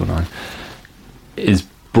 8 or 9, is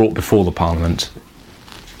brought before the Parliament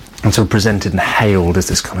and sort of presented and hailed as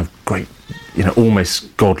this kind of great,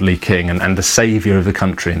 almost godly king and the saviour of the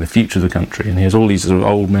country and the future of the country. And he has all these sort of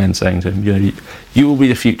old men saying to him, you will be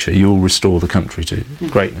the future, you will restore the country to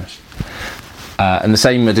greatness. And the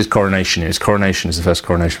same at his coronation. His coronation is the first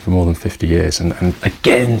coronation for more than 50 years. And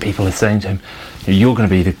again, people are saying to him, you're going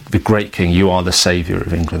to be the great king, you are the saviour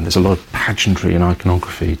of England. There's a lot of pageantry and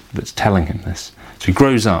iconography that's telling him this. So he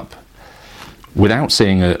grows up without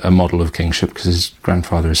seeing a model of kingship, because his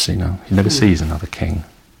grandfather is senile. He never sees another king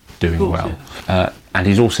doing well. Yeah. And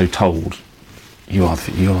he's also told, you are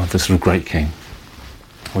the sort of great king,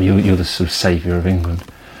 or you're the sort of saviour of England.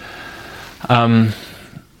 And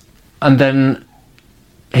then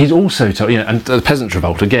he's also told, and the peasants'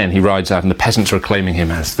 revolt, again, he rides out and the peasants are acclaiming him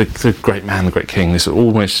as the great man, the great king, this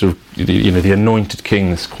almost sort of, the anointed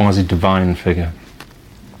king, this quasi-divine figure.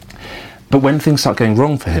 But when things start going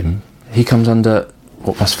wrong for him, he comes under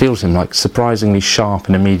what must feel to him like surprisingly sharp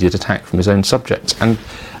and immediate attack from his own subjects. And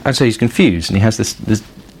so he's confused, and he has this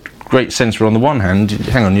great sense where on the one hand,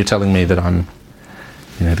 hang on, you're telling me that I'm,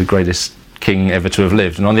 the greatest king ever to have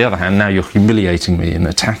lived, and on the other hand, now you're humiliating me and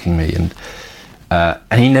attacking me, and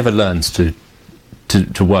he never learns to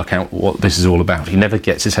work out what this is all about. He never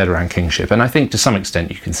gets his head around kingship, and I think to some extent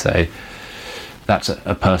you can say that's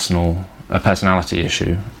a personality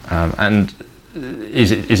issue. And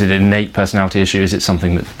is it an innate personality issue? Is it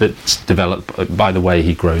something that's developed by the way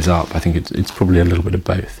he grows up? I think it's probably a little bit of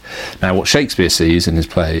both. Now, what Shakespeare sees in his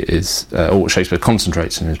play is, or what Shakespeare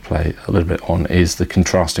concentrates in his play a little bit on, is the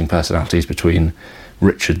contrasting personalities between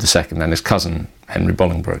Richard II and his cousin Henry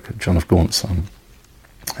Bolingbroke, John of Gaunt's son.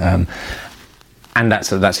 And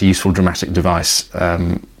that's a useful dramatic device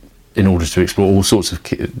in order to explore all sorts of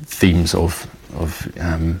themes of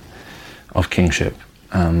kingship.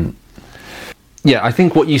 I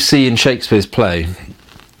think what you see in Shakespeare's play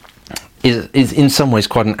is in some ways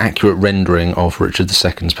quite an accurate rendering of Richard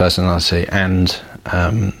II's personality, and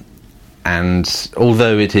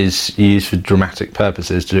although it is used for dramatic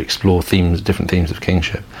purposes to explore different themes of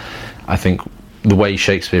kingship, I think the way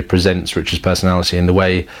Shakespeare presents Richard's personality and the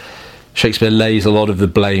way Shakespeare lays a lot of the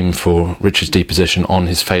blame for Richard's deposition on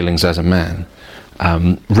his failings as a man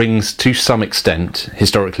rings to some extent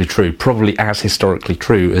historically true, probably as historically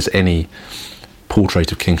true as any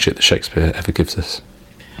portrait of kingship that Shakespeare ever gives us.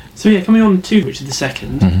 So coming on to Richard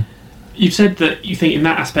II, you've said that you think in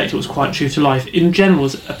that aspect it was quite true to life. In general,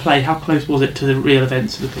 as a play, how close was it to the real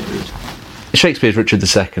events of the period? Shakespeare's Richard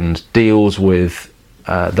II deals with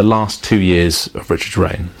the last 2 years of Richard's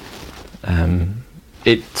reign.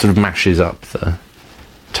 It sort of mashes up the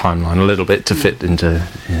timeline a little bit to fit into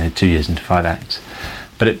 2 years into 5 acts.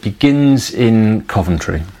 But it begins in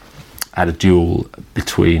Coventry at a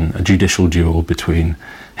judicial duel between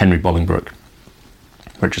Henry Bolingbroke,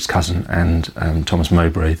 Richard's cousin, and Thomas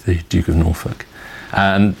Mowbray, the Duke of Norfolk.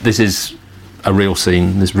 And this is a real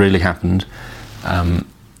scene. This really happened.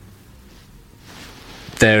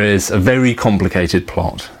 There is a very complicated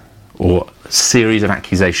plot, or series of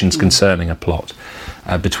accusations concerning a plot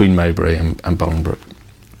between Mowbray and Bolingbroke.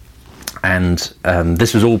 And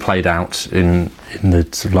this was all played out in the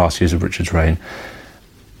sort of last years of Richard's reign.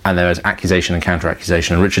 And there was accusation and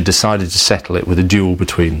counter-accusation, and Richard decided to settle it with a duel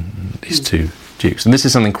between these two dukes. And this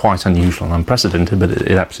is something quite unusual and unprecedented, but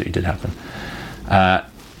it absolutely did happen.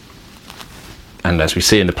 And as we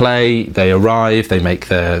see in the play, they arrive, they make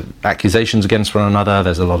their accusations against one another.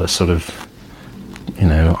 There's a lot of sort of,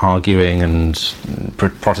 arguing and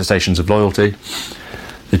protestations of loyalty.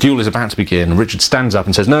 The duel is about to begin. Richard stands up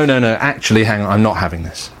and says, no, actually, hang on, I'm not having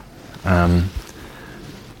this. I'm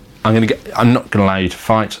not going to allow you to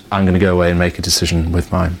fight. I'm going to go away and make a decision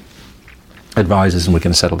with my advisors, and we're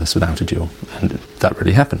going to settle this without a duel. And that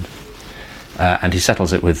really happened. And he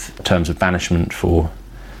settles it with terms of banishment for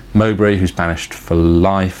Mowbray, who's banished for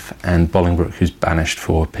life, and Bolingbroke, who's banished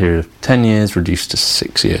for a period of 10 years, reduced to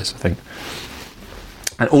 6 years, I think.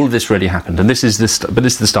 And all of this really happened, and this is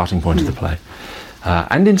the starting point of the play.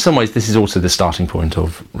 And in some ways, this is also the starting point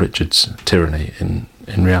of Richard's tyranny in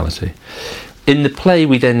reality. In the play,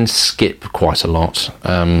 we then skip quite a lot,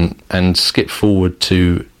 and skip forward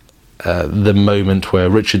to the moment where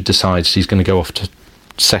Richard decides he's going to go off to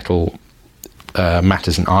settle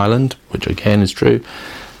matters in Ireland, which again is true.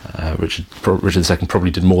 Richard II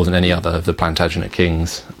probably did more than any other of the Plantagenet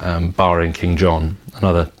kings, barring King John,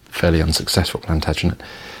 another fairly unsuccessful Plantagenet,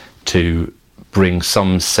 to bring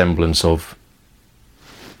some semblance of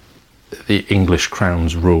the English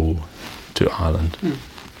crown's rule to Ireland.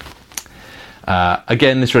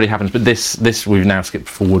 Again, this really happens, but this we've now skipped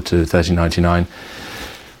forward to 1399.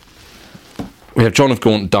 We have John of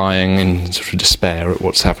Gaunt dying in sort of despair at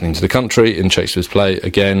what's happening to the country in Shakespeare's play.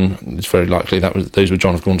 Again, it's very likely those were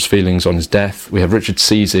John of Gaunt's feelings on his death. We have Richard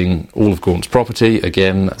seizing all of Gaunt's property.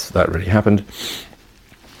 Again, that really happened.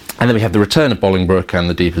 And then we have the return of Bolingbroke and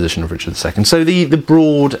the deposition of Richard II. So the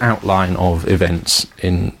broad outline of events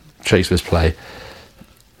in Shakespeare's play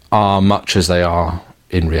are much as they are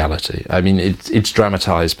in reality. I mean, it's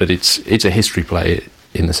dramatised, but it's a history play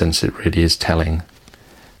in the sense it really is telling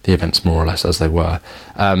the events more or less as they were.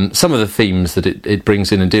 Some of the themes that it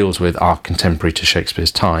brings in and deals with are contemporary to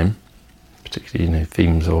Shakespeare's time, particularly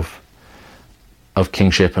themes of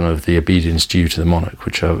kingship and of the obedience due to the monarch,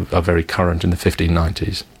 which are very current in the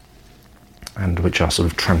 1590s, and which are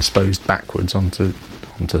sort of transposed backwards onto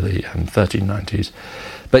the 1390s.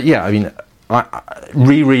 But yeah, I mean,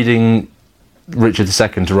 rereading Richard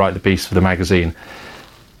II to write the piece for the magazine,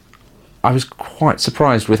 I was quite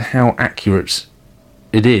surprised with how accurate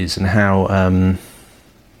it is and how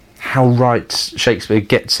right Shakespeare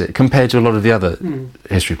gets it compared to a lot of the other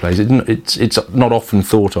history plays. It's not often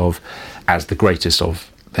thought of as the greatest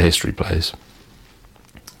of the history plays,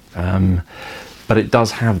 but it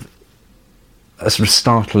does have a sort of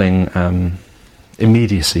startling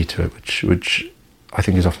immediacy to it, which I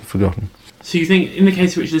think is often forgotten. So you think, in the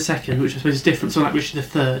case of Richard II, which I suppose is different from like Richard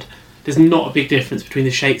III, there's not a big difference between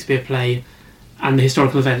the Shakespeare play and the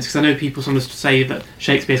historical events? Because I know people sometimes say that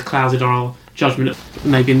Shakespeare's clouded our judgment.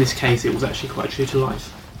 Maybe in this case it was actually quite true to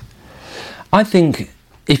life. I think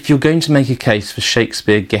if you're going to make a case for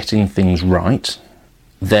Shakespeare getting things right,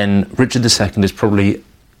 then Richard II is probably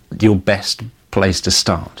your best place to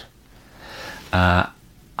start.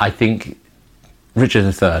 I think Richard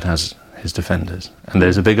III has his defenders, and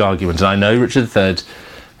there's a big argument, and I know Richard III's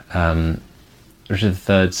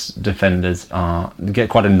defenders get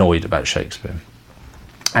quite annoyed about Shakespeare,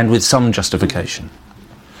 and with some justification.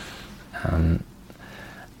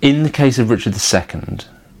 In the case of Richard II,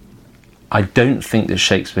 I don't think that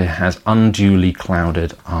Shakespeare has unduly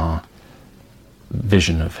clouded our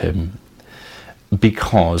vision of him,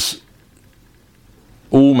 because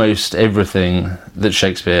almost everything that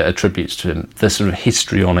Shakespeare attributes to him, the sort of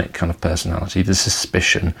histrionic kind of personality, the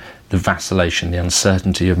suspicion, the vacillation, the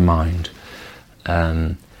uncertainty of mind,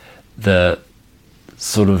 the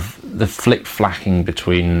sort of the flick-flacking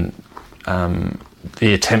between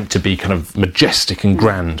the attempt to be kind of majestic and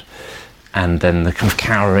grand, and then the kind of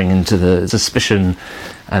cowering into the suspicion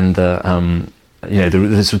and the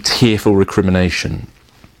sort of tearful recrimination,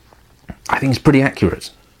 I think is pretty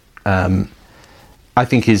accurate. I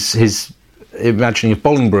think his imagining of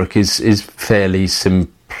Bolingbroke is fairly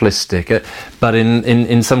simplistic, but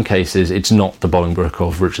in some cases it's not the Bolingbroke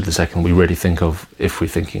of Richard II we really think of if we're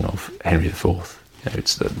thinking of Henry IV.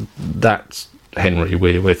 It's that Henry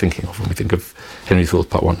we're thinking of when we think of Henry IV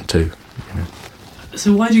Part 1 and 2.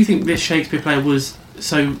 So why do you think this Shakespeare play was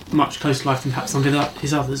so much closer to life than perhaps some of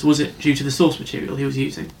his others? Was it due to the source material he was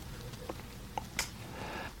using?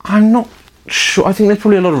 I'm not sure. I think there's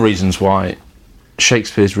probably a lot of reasons why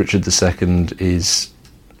Shakespeare's Richard II is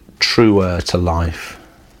truer to life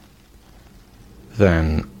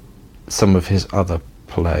than some of his other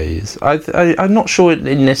plays. I'm not sure it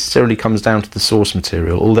necessarily comes down to the source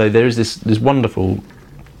material, although there is this wonderful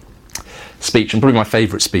speech, and probably my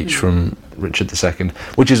favourite speech from Richard II,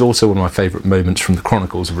 which is also one of my favourite moments from the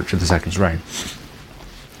Chronicles of Richard II's reign.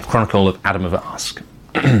 The Chronicle of Adam of Usk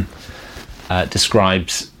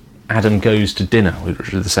describes Adam goes to dinner with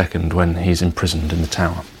Richard II when he's imprisoned in the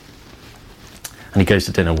Tower. And he goes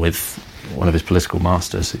to dinner with one of his political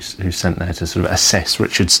masters who's sent there to sort of assess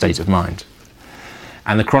Richard's state of mind.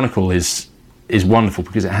 And the Chronicle is wonderful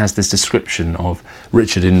because it has this description of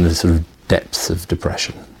Richard in the sort of depths of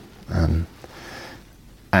depression.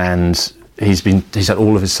 And he's had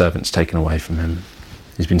all of his servants taken away from him.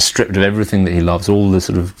 He's been stripped of everything that he loves, all the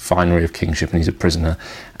sort of finery of kingship, and he's a prisoner,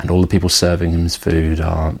 and all the people serving him his food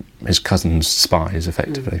are his cousin's spies,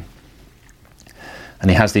 effectively.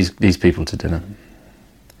 And he has these people to dinner.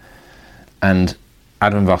 And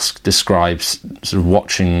Adam of Usk describes sort of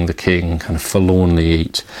watching the king kind of forlornly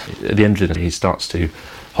eat. At the end of dinner, he starts to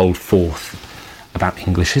hold forth about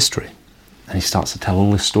English history. And he starts to tell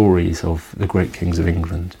all the stories of the great kings of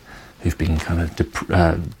England who've been kind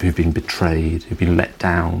of who've been betrayed, who've been let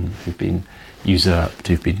down, who've been usurped,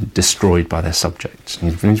 who've been destroyed by their subjects.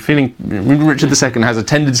 And he's feeling, Richard II has a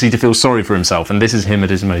tendency to feel sorry for himself, and this is him at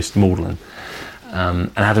his most maudlin.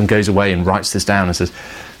 And Adam goes away and writes this down and says,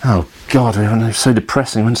 "Oh God, it's so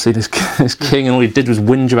depressing. I went to see this king, and all he did was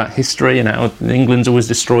whinge about history and how England's always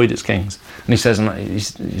destroyed its kings." And he says, and he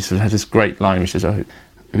sort of had this great line, which says, "Oh,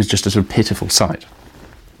 it was just a sort of pitiful sight."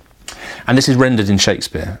 And this is rendered in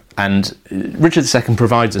Shakespeare, and Richard II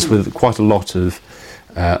provides us with quite a lot of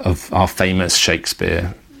our famous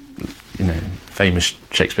Shakespeare, famous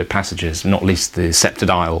Shakespeare passages, not least the Sceptred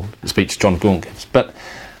Isle, the speech John of Gaunt gives. But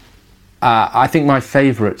I think my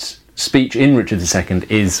favourite speech in Richard II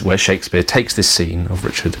is where Shakespeare takes this scene of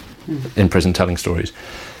Richard in prison telling stories,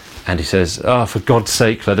 and he says, "Oh, for God's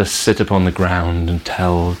sake, let us sit upon the ground and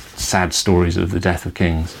tell sad stories of the death of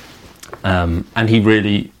kings." And he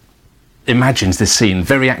really imagines this scene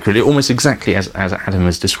very accurately, almost exactly as Adam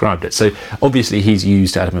has described it. So obviously he's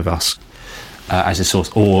used Adam of Usk as his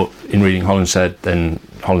source, or in reading Holinshed, then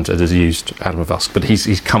Holinshed has used Adam of Usk, but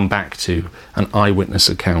he's come back to an eyewitness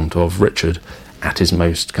account of Richard at his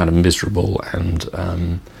most kind of miserable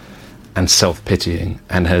and self-pitying,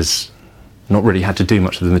 and has not really had to do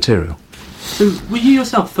much of the material. So were you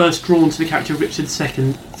yourself first drawn to the character of Richard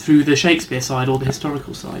II through the Shakespeare side or the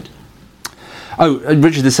historical side? Oh,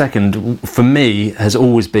 Richard II, for me, has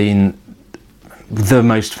always been the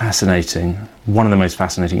most fascinating, one of the most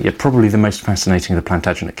fascinating, yet probably the most fascinating of the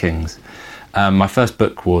Plantagenet kings. My first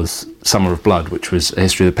book was Summer of Blood, which was a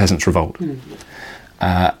history of the Peasants' Revolt.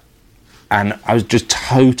 And I was just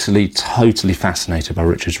totally fascinated by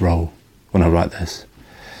Richard's role when I write this.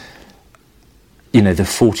 The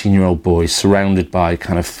 14-year-old boy surrounded by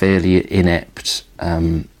kind of fairly inept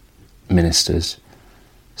ministers,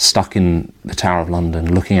 stuck in the Tower of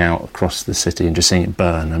London, looking out across the city and just seeing it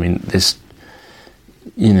burn. I mean, this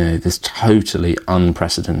totally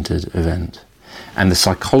unprecedented event. And the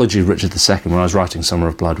psychology of Richard II, when I was writing Summer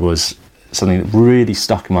of Blood, was something that really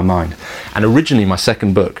stuck in my mind. And originally, my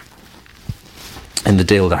second book, in the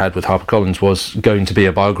deal that I had with HarperCollins, was going to be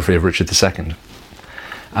a biography of Richard II.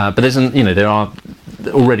 But there are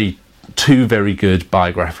already two very good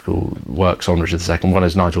biographical works on Richard II. One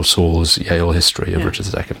is Nigel Saw's Yale History of Richard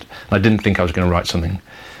II. And I didn't think I was going to write something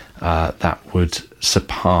that would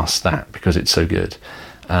surpass that because it's so good.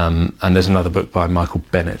 And there's another book by Michael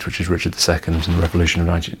Bennett, which is Richard II and the Revolution of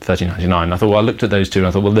 1399. I thought, well, I looked at those two and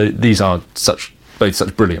I thought, well, these are both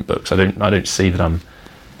such brilliant books. I don't see that I'm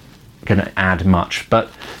going to add much. But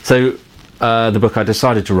so the book I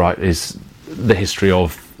decided to write is the history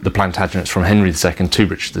of the Plantagenets from Henry II to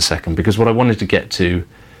Richard II, because what I wanted to get to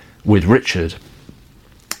with Richard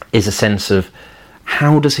is a sense of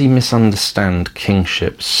how does he misunderstand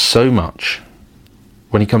kingship so much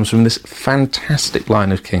when he comes from this fantastic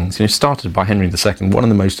line of kings, started by Henry II, one of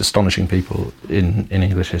the most astonishing people in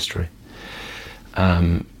English history.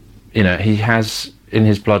 He has in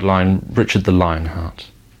his bloodline Richard the Lionheart,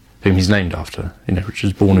 whom he's named after. Richard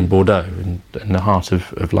was born in Bordeaux, in the heart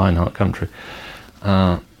of Lionheart country.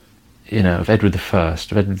 Of Edward I,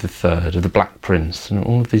 of Edward III, of the Black Prince, and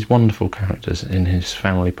all of these wonderful characters in his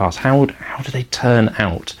family past. How do they turn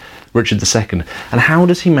out Richard II? And how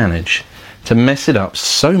does he manage to mess it up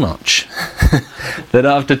so much that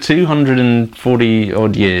after 240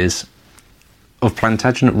 odd years of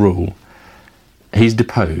Plantagenet rule, he's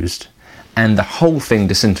deposed, and the whole thing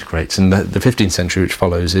disintegrates? And the 15th century, which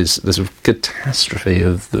follows, is the sort of catastrophe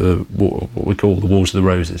of what we call the Wars of the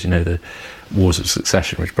Roses, the Wars of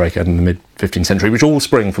Succession, which break out in the mid-15th century, which all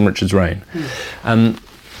spring from Richard's reign. And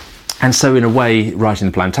so, in a way, writing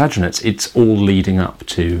the Plantagenets, it's all leading up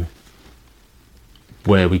to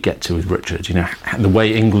where we get to with Richard. The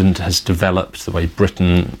way England has developed, the way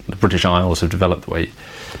Britain, the British Isles have developed, the way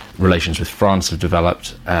relations with France have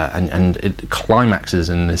developed, and it climaxes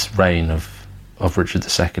in this reign of Richard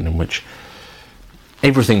II, in which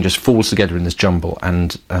everything just falls together in this jumble,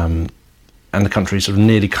 and the country sort of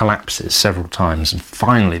nearly collapses several times, and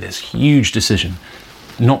finally this huge decision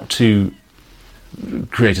not to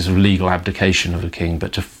create a sort of legal abdication of a king,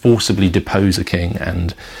 but to forcibly depose a king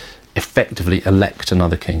and effectively elect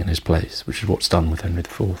another king in his place, which is what's done with Henry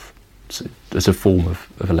IV. It's a form of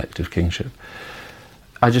elective kingship.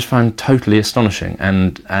 I just find totally astonishing,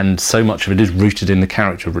 and so much of it is rooted in the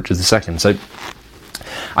character of Richard II. So,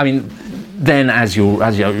 I mean, then as you're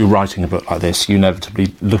writing a book like this, you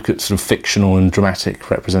inevitably look at sort of fictional and dramatic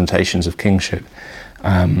representations of kingship.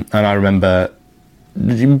 And I remember,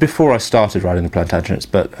 before I started writing the Plantagenets,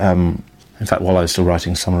 but in fact while I was still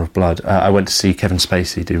writing Summer of Blood, I went to see Kevin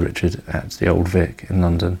Spacey do Richard at the Old Vic in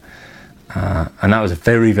London. And that was a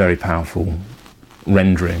very, very powerful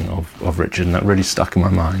rendering of Richard, and that really stuck in my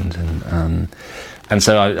mind. And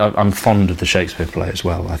so I'm fond of the Shakespeare play as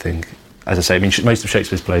well, I think. As I say, most of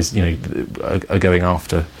Shakespeare's plays, are going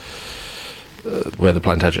after where the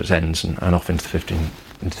Plantagenets ends and off into the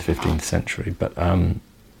 15th century. But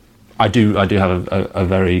I do have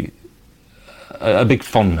a big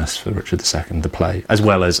fondness for Richard II, the play, as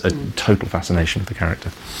well as a total fascination with the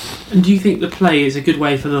character. And do you think the play is a good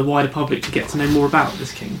way for the wider public to get to know more about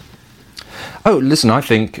this king? Oh, listen, I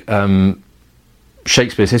think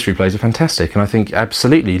Shakespeare's history plays are fantastic, and I think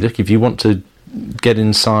absolutely, look, if you want to get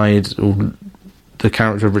inside the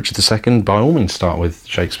character of Richard II, by all means start with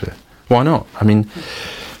Shakespeare. Why not? I mean,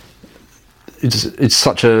 it's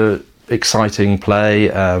such a exciting play.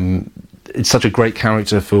 It's such a great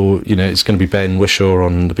character for, it's going to be Ben Whishaw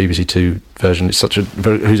on the BBC Two version. It's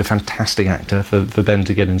who's a fantastic actor for Ben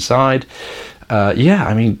to get inside.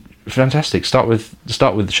 Fantastic. Start with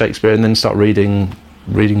Shakespeare, and then start reading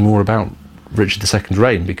more about Richard II's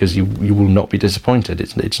reign, because you will not be disappointed.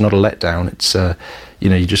 It's not a letdown. It's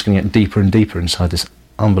you're just going to get deeper and deeper inside this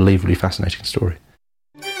unbelievably fascinating story.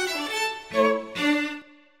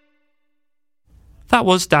 That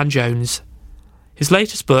was Dan Jones. His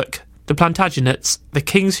latest book, The Plantagenets, The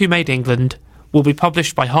Kings Who Made England, will be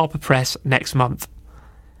published by Harper Press next month.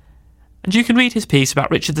 And you can read his piece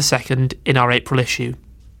about Richard II in our April issue.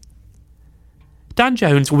 Dan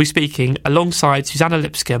Jones will be speaking alongside Susanna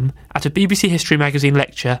Lipscomb at a BBC History Magazine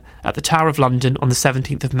lecture at the Tower of London on the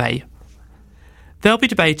 17th of May. They'll be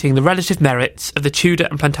debating the relative merits of the Tudor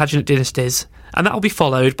and Plantagenet dynasties, and that will be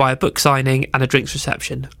followed by a book signing and a drinks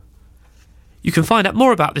reception. You can find out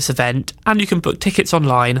more about this event, and you can book tickets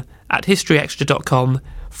online at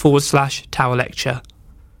historyextra.com/Tower Lecture.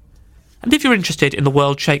 And if you're interested in the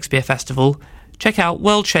World Shakespeare Festival, check out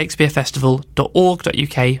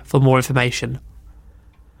worldshakespearefestival.org.uk for more information.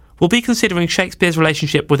 We'll be considering Shakespeare's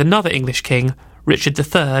relationship with another English king, Richard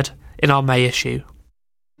III, in our May issue.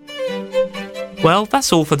 Well,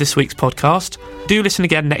 that's all for this week's podcast. Do listen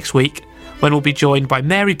again next week, when we'll be joined by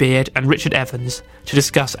Mary Beard and Richard Evans to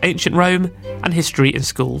discuss ancient Rome and history in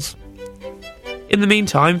schools. In the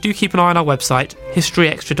meantime, do keep an eye on our website,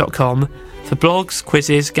 historyextra.com, for blogs,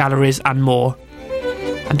 quizzes, galleries and more.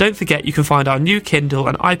 And don't forget you can find our new Kindle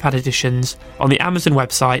and iPad editions on the Amazon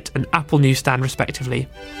website and Apple newsstand respectively.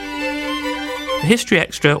 The History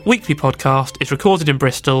Extra weekly podcast is recorded in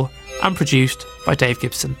Bristol and produced by Dave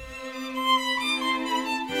Gibson.